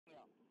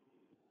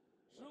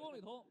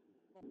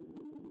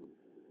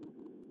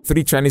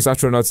Three Chinese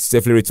astronauts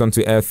safely returned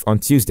to Earth on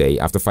Tuesday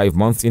after 5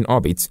 months in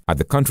orbit at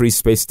the country's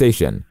space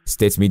station.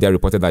 State media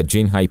reported that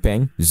Jing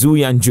Haipeng,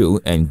 Yangzhu,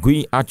 and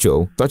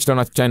Haichao touched down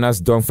at China's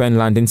Dongfeng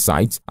landing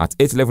site at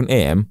 8:11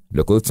 a.m.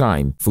 local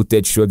time.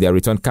 Footage showed their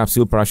return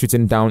capsule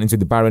parachuting down into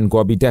the Barren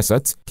Gobi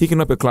desert,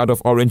 kicking up a cloud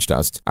of orange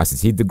dust as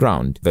it hit the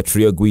ground. The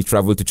trio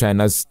traveled to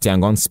China's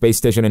Tiangong space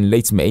station in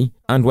late May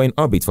and were in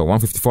orbit for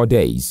 154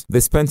 days.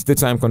 They spent the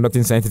time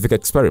conducting scientific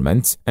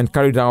experiments and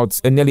carried out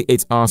a nearly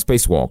 8-hour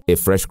spacewalk. A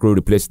fresh crew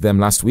replaced them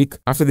last week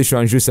after the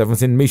Yangzhu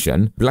 17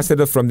 mission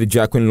blasted off from the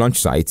Jiaqing launch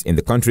site in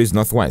the country's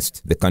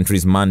northwest. The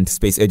country's manned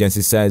space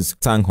agency says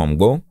Tang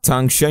Hongbo,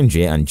 Tang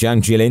Shenzhe, and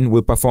Jiang Jilin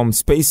will perform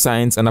space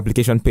science and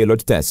application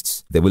payload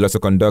tests. They will also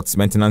conduct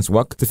maintenance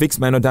work to fix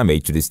minor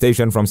damage to the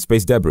station from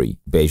space debris.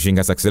 Beijing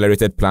has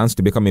accelerated plans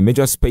to become a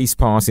major space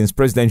power since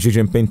President Xi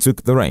Jinping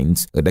took the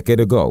reins a decade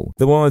ago.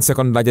 The world's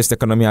second-largest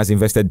economy has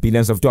invested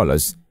billions of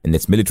dollars in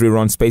its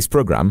military-run space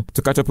program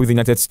to catch up with the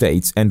United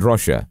States and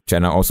Russia.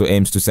 China also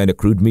aims to send a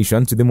crewed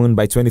mission to the moon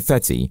by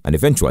 2030 and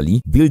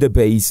eventually build a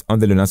base on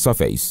the lunar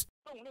surface.